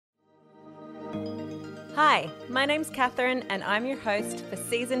Hi, my name's Catherine and I'm your host for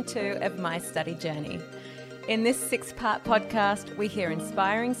Season 2 of My Study Journey. In this 6-part podcast, we hear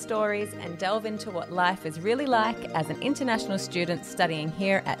inspiring stories and delve into what life is really like as an international student studying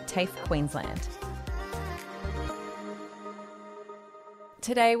here at TAFE Queensland.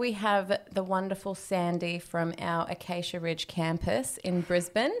 Today we have the wonderful Sandy from our Acacia Ridge campus in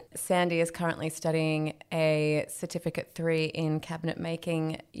Brisbane. Sandy is currently studying a Certificate 3 in cabinet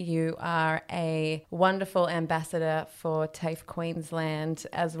making. You are a wonderful ambassador for TAFE Queensland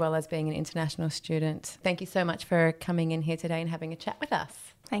as well as being an international student. Thank you so much for coming in here today and having a chat with us.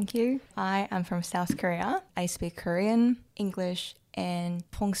 Thank you. I am from South Korea. I speak Korean, English, and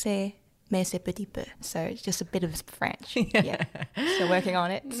Francais. Mais c'est petit peu. So just a bit of French. Yeah. Still working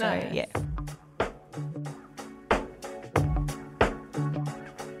on it. So Nice. yeah.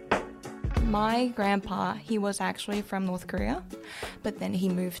 My grandpa, he was actually from North Korea, but then he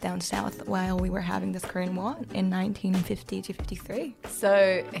moved down south while we were having this Korean War in 1950 to 53.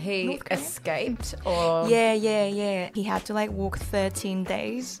 So he North Korea? escaped or... Yeah. He had to walk 13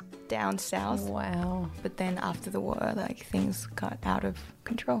 days down south. Wow. But then after the war, things got out of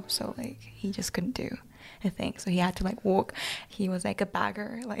control. So he just couldn't do a thing. So he had to walk. He was a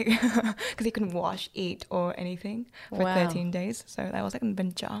bagger, because he couldn't wash, eat, or anything for Wow. 13 days. So that was an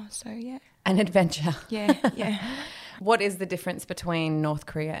adventure. So yeah. An adventure. Yeah. What is the difference between North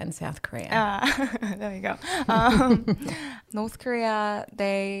Korea and South Korea? There you go. North Korea,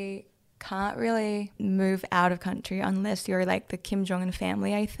 they can't really move out of country unless you're the Kim Jong-un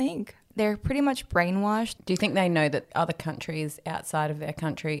family, I think. They're pretty much brainwashed. Do you think they know that other countries outside of their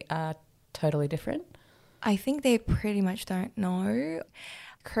country are totally different? I think they pretty much don't know.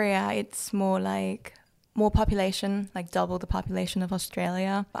 Korea, it's more more population, double the population of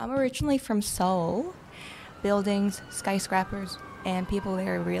Australia. I'm originally from Seoul. Buildings, skyscrapers, and people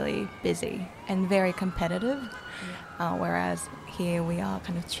there are really busy and very competitive. Whereas here we are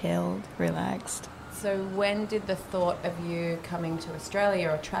kind of chilled, relaxed. So when did the thought of you coming to Australia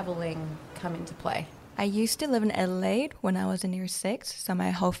or travelling come into play? I used to live in Adelaide when I was in year 6, so my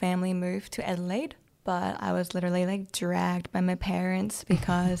whole family moved to Adelaide. But I was literally dragged by my parents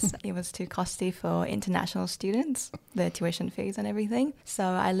because it was too costly for international students, the tuition fees and everything. So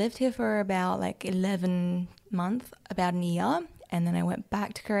I lived here for about 11 months, about a year, and then I went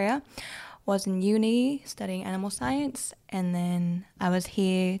back to Korea. Was in uni studying animal science, and then I was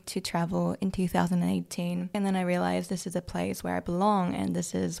here to travel in 2018, and then I realized this is a place where I belong and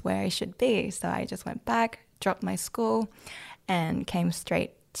this is where I should be. So I just went back, dropped my school, and came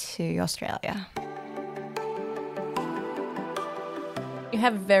straight to Australia. You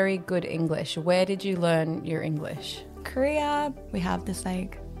have very good English. Where did you learn your English? Korea, we have this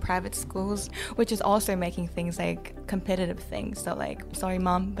private schools, which is also making things competitive things. So sorry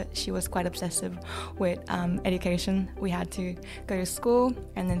mom, but she was quite obsessive with education. We had to go to school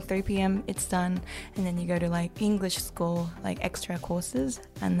and then 3 p.m. it's done, and then you go to English school, extra courses,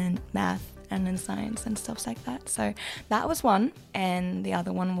 and then math and then science and stuff like that. So that was one, and the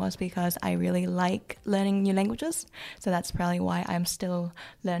other one was because I really like learning new languages. So that's probably why I'm still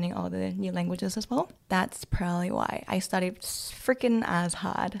learning all the new languages as well. That's probably why I studied freaking as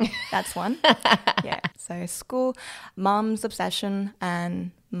hard. That's one. Yeah. So school, mom's obsession,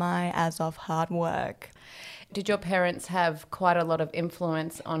 and my as of hard work. Did your parents have quite a lot of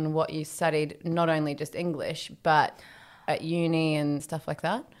influence on what you studied, not only just English, but at uni and stuff like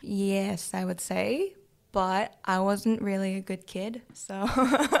that? Yes, I would say, but I wasn't really a good kid, so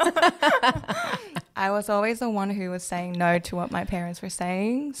I was always the one who was saying no to what my parents were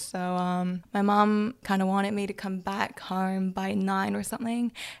saying. So my mom kind of wanted me to come back home by 9 or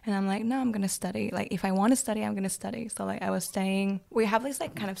something, and I'm like, no, I'm going to study. If I want to study, I'm going to study. So I was staying, we have this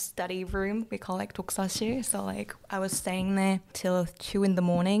kind of study room, we call 독서실. So I was staying there till 2 in the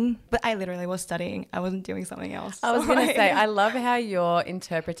morning, but I literally was studying. I wasn't doing something else. I was going to say, I love how your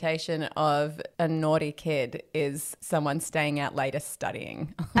interpretation of a naughty kid is someone staying out later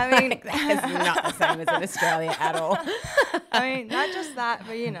studying. I mean, that is not the same as in Australia at all. I mean, not just that,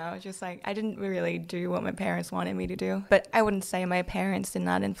 but just I didn't really do what my parents wanted me to do. But I wouldn't say my parents did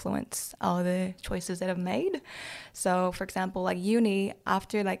not influence all the choices that I've made. So, for example, uni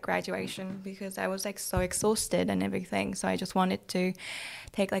after graduation, because I was so exhausted and everything, so I just wanted to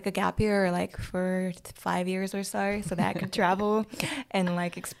take a gap year for 5 years or so that I could travel and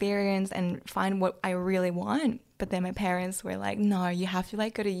experience and find what I really want. But then my parents were like, no, you have to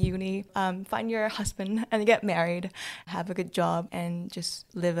like go to uni, find your husband and get married, have a good job and just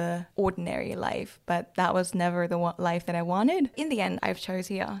live a ordinary life. But that was never the life that I wanted. In the end, I've chose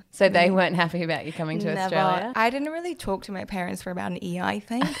here. So they weren't happy about you coming to Australia? I didn't really talk to my parents for about an year, I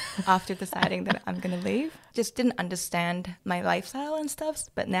think, after deciding that I'm going to leave. Just didn't understand my lifestyle and stuff,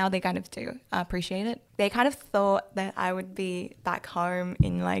 but now they kind of do appreciate it. They kind of thought that I would be back home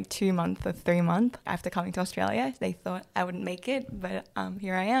in like 2 months or 3 months after coming to Australia. They thought I wouldn't make it, but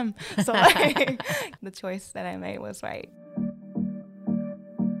here I am. So like, the choice that I made was right.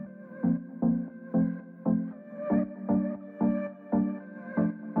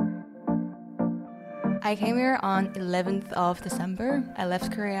 I came here on 11th of December. I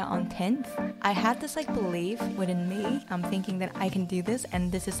left Korea on 10th. I had this like belief within me. I'm thinking that I can do this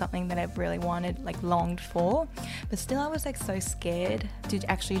and this is something that I've really wanted, like longed for. But still I was like so scared to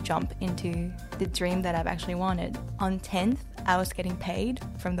actually jump into the dream that I've actually wanted. On 10th, I was getting paid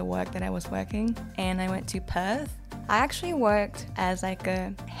from the work that I was working and I went to Perth. I actually worked as like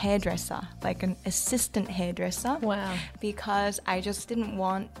a hairdresser, like an assistant hairdresser. Wow. Because I just didn't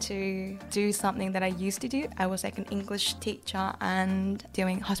want to do something that I used to do. I was like an English teacher and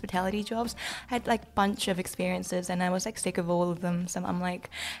doing hospitality jobs. I had like a bunch of experiences and I was like sick of all of them. So I'm like,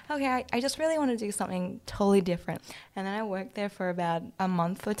 okay, I just really want to do something totally different. And then I worked there for about a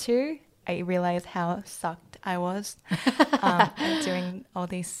month or two. I realized how sucked I was at doing all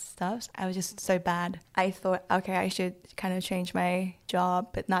these stuffs. I was just so bad. I thought, okay, I should kind of change my job,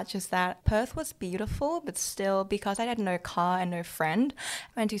 but not just that. Perth was beautiful, but still, because I had no car and no friend,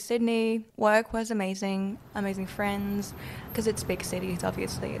 I went to Sydney. Work was amazing, amazing friends, because it's big cities,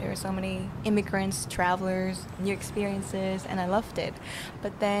 obviously. There are so many immigrants, travelers, new experiences, and I loved it.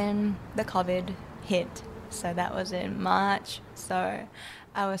 But then the COVID hit. So that was in March. So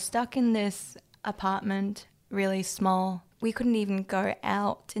I was stuck in this apartment, really small. We couldn't even go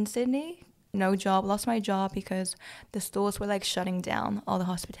out in Sydney. No job, lost my job because the stores were like shutting down, all the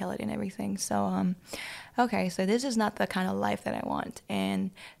hospitality and everything. So, okay, so this is not the kind of life that I want.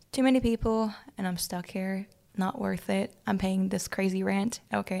 And too many people and I'm stuck here, not worth it. I'm paying this crazy rent.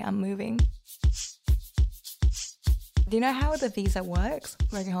 Okay, I'm moving. Do you know how the visa works,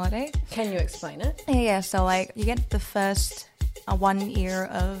 working holiday? Can you explain it? Yeah, so like you get the first 1 year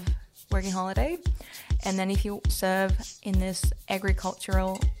of working holiday, and then if you serve in this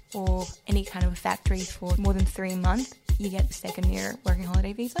agricultural or any kind of factory for more than 3 months, you get the second year working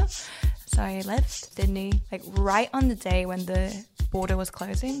holiday visa. So I left Sydney like right on the day when the border was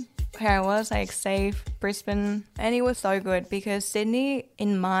closing. Here I was like safe, Brisbane, and it was so good because Sydney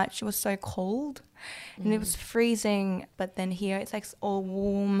in March was so cold. And it was freezing, but then here it's like all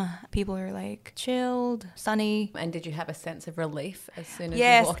warm. People are like chilled, sunny. And did you have a sense of relief as soon as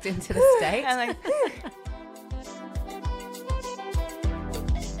Yes. you walked into the States? I'm like,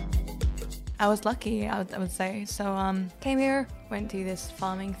 I was lucky, I would say. So came here, went to this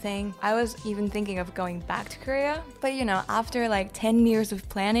farming thing. I was even thinking of going back to Korea. But you know, after like 10 years of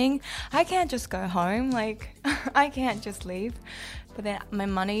planning, I can't just go home. Like, I can't just leave. But then my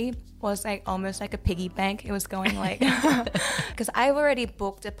money was like almost like a piggy bank. It was going like, because I've already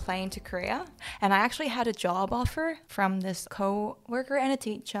booked a plane to Korea and I actually had a job offer from this co-worker and a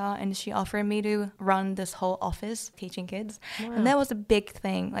teacher, and she offered me to run this whole office teaching kids. Wow. And that was a big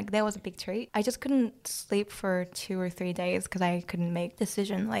thing. Like that was a big treat. I just couldn't sleep for 2 or 3 days because I couldn't make a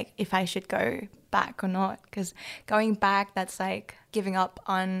decision like if I should go back or not, because going back, that's like giving up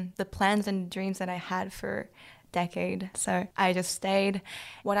on the plans and dreams that I had for decade. So I just stayed.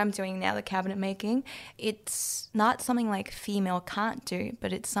 What I'm doing now, the cabinet making, it's not something like female can't do,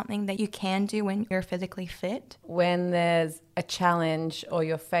 but it's something that you can do when you're physically fit. When there's a challenge or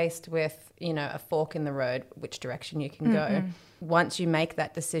you're faced with, you know, a fork in the road, which direction you can go, once you make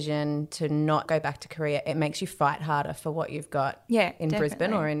that decision to not go back to Korea, it makes you fight harder for what you've got in definitely.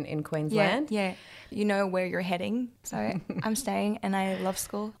 Brisbane or in Queensland. Yeah. You know where you're heading. So I'm staying and I love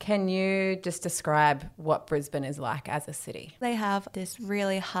school. Can you just describe what Brisbane is like as a city? They have this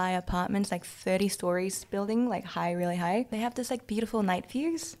really high apartments, like 30 stories building, like high, really high. They have this like beautiful night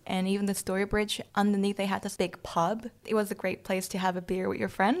views, and even the Story Bridge underneath, they had this big pub. It was a great place to have a beer with your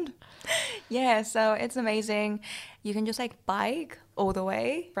friend. Yeah, so it's amazing. You can just like bike all the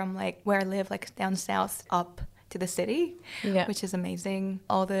way from like where I live, like down south up to the city, which is amazing.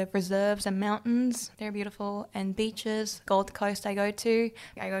 All the reserves and mountains, they're beautiful, and beaches. Gold Coast I go to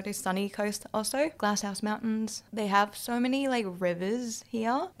Sunny Coast also. Glasshouse Mountains. They have so many like rivers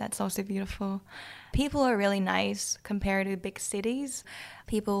here. That's also beautiful. People are really nice compared to big cities.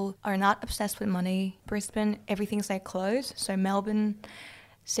 People are not obsessed with money. Brisbane, everything's like close. So Melbourne,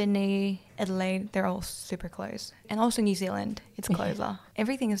 Sydney, Adelaide, they're all super close. And also New Zealand, it's closer.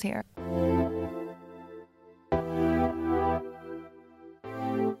 Everything is here.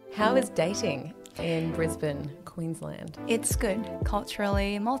 How is dating in Brisbane, Queensland? It's good.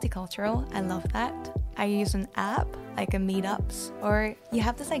 Culturally multicultural. I love that. I use an app, like a Meetups, or you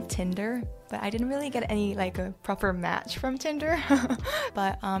have this like Tinder, but I didn't really get any like a proper match from Tinder.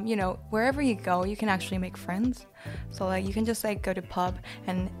 But you know, wherever you go, you can actually make friends. So like you can just like go to pub,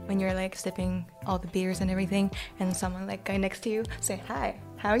 and when you're like sipping all the beers and everything, and someone like guy next to you say, "Hi,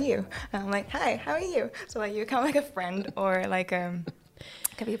 how are you?" And I'm like, "Hi, how are you?" So like you become like a friend, or like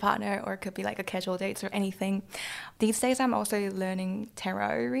could be a partner, or it could be like a casual dates or anything. These days I'm also learning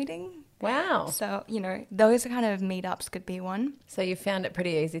tarot reading. Wow. So, you know, those kind of meetups could be one. So you found it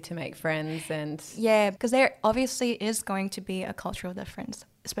pretty easy to make friends and... Yeah, because there obviously is going to be a cultural difference,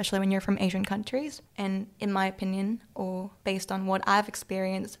 especially when you're from Asian countries. And in my opinion, or based on what I've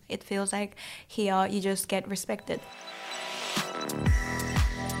experienced, it feels like here you just get respected.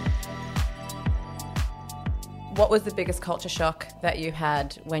 What was the biggest culture shock that you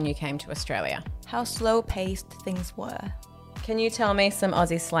had when you came to Australia? How slow-paced things were. Can you tell me some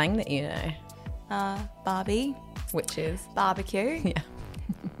Aussie slang that you know? Barbie. Which is? Barbecue. Yeah.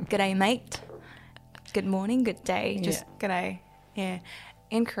 G'day, mate. Good morning, good day. Just g'day. Yeah.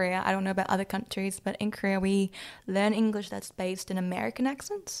 In Korea, I don't know about other countries, but in Korea we learn English that's based in American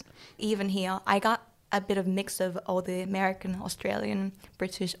accents. Even here, I got a bit of mix of all the American, Australian,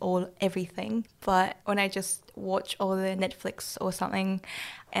 British, all everything. But when I just watch all the Netflix or something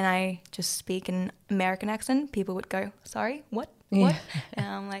and I just speak in American accent, people would go, "Sorry, what? What?" And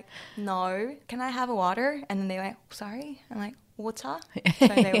I'm like, "No, can I have a water?" And then they're like, "Sorry." I'm like, "Water?" So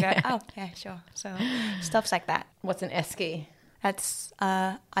they would go, "Oh, yeah, sure." So stuff like that. What's an esky? That's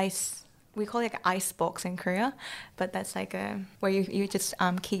ice. We call it like ice box in Korea, but that's like where you just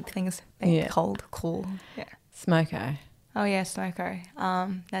keep things like cold, cool. Yeah. Smoko. Oh yeah, smoko.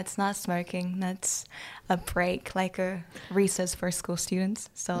 That's not smoking. That's a break, like a recess for school students.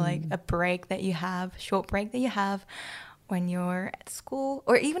 So like a break that you have, short break that you have when you're at school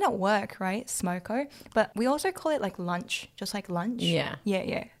or even at work, right? Smoko. But we also call it like lunch, just like lunch. Yeah. Yeah,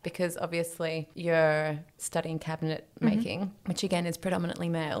 yeah. Because obviously you're studying cabinet making, which again is predominantly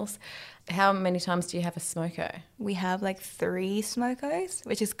males. How many times do you have a smoko? We have like 3 smokos,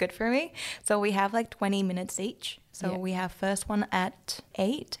 which is good for me. So we have like 20 minutes each. So we have first one at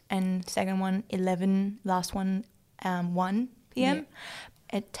 8 and second one 11, last one 1 p.m. Yeah.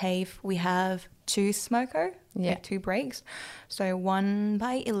 At TAFE, we have 2 smoko, like 2 breaks. So one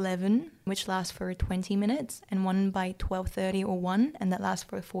by 11, which lasts for 20 minutes, and one by 12:30 or 1, and that lasts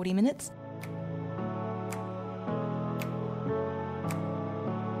for 40 minutes.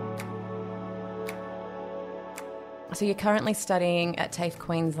 So you're currently studying at TAFE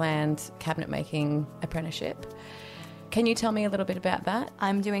Queensland Cabinet Making Apprenticeship. Can you tell me a little bit about that?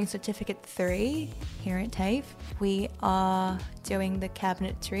 I'm doing Certificate 3 here at TAFE. We are doing the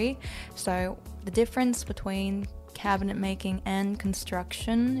cabinetry. So the difference between cabinet making and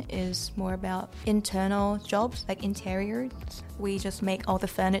construction is more about internal jobs, like interiors. We just make all the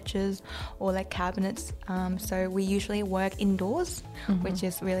furnitures or like cabinets. So we usually work indoors, which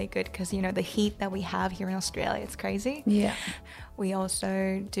is really good because, you know, the heat that we have here in Australia, it's crazy. Yeah. We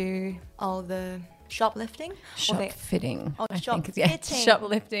also do all the shoplifting. Fitting. Oh, fitting.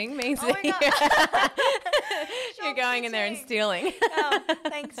 Shoplifting means that you're going in there and stealing. Oh,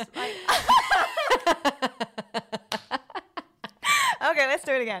 thanks. Okay, let's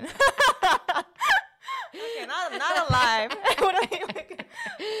do it again. Okay, not alive.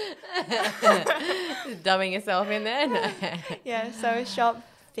 Dumbing yourself in there? No. Yeah, so shop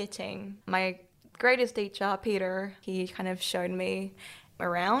fitting. My greatest teacher, Peter, he kind of showed me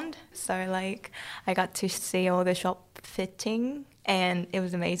around. So like I got to see all the shop fitting and it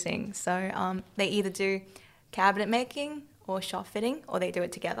was amazing. So they either do cabinet making or shop fitting, or they do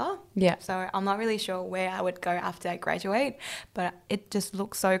it together. Yeah. So I'm not really sure where I would go after I graduate, but it just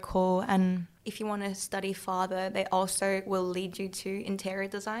looks so cool. And if you want to study further, they also will lead you to interior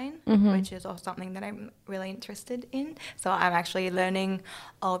design, which is also something that I'm really interested in. So I'm actually learning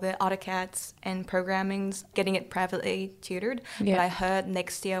all the AutoCADs and programmings, getting it privately tutored. Yeah. But I heard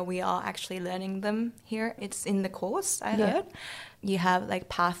next year we are actually learning them here. It's in the course, I heard. You have like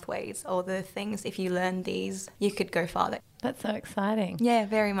pathways, all the things. If you learn these, you could go farther. That's so exciting. Yeah,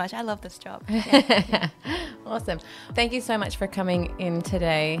 very much. I love this job. Yeah. Awesome. Thank you so much for coming in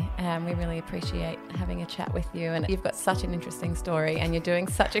today. We really appreciate having a chat with you. And you've got such an interesting story and you're doing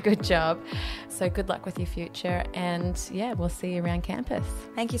such a good job. So good luck with your future. And yeah, we'll see you around campus.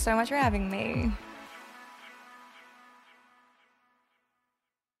 Thank you so much for having me.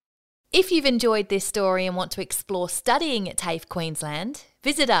 If you've enjoyed this story and want to explore studying at TAFE Queensland,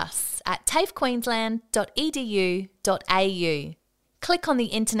 visit us at tafequeensland.edu.au. Click on the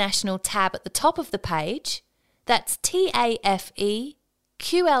International tab at the top of the page. That's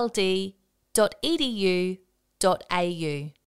tafeqld.edu.au.